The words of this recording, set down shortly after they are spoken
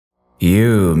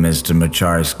You, Mr.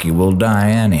 Moczarski, will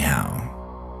die anyhow.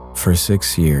 For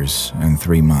 6 years and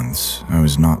 3 months, I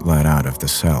was not let out of the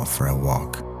cell for a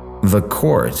walk. The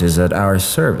court is at our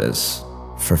service.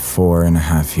 For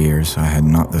 4.5 years, I had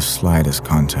not the slightest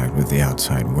contact with the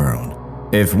outside world.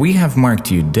 If we have marked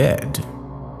you dead,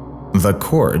 the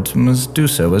court must do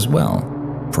so as well.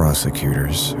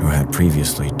 Prosecutors who had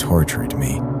previously tortured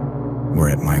me were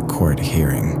at my court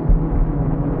hearing.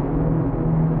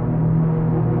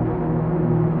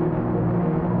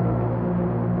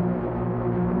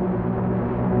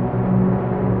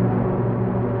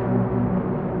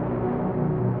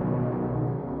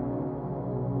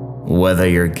 Whether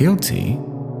you're guilty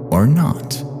or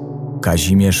not.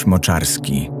 Kazimierz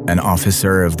Moczarski, an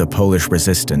officer of the Polish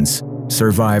resistance,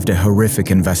 survived a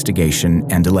horrific investigation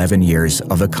and 11 years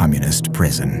of a communist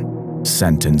prison.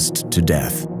 Sentenced to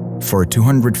death. For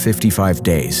 255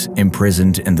 days,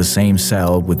 imprisoned in the same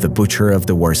cell with the butcher of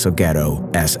the Warsaw ghetto,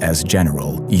 SS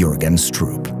General Jürgen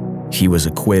Stroop. He was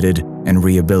acquitted and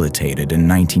rehabilitated in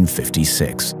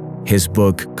 1956. His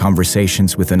book,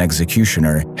 Conversations with an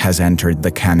Executioner, has entered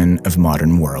the canon of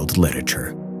modern world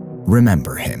literature.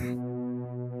 Remember him.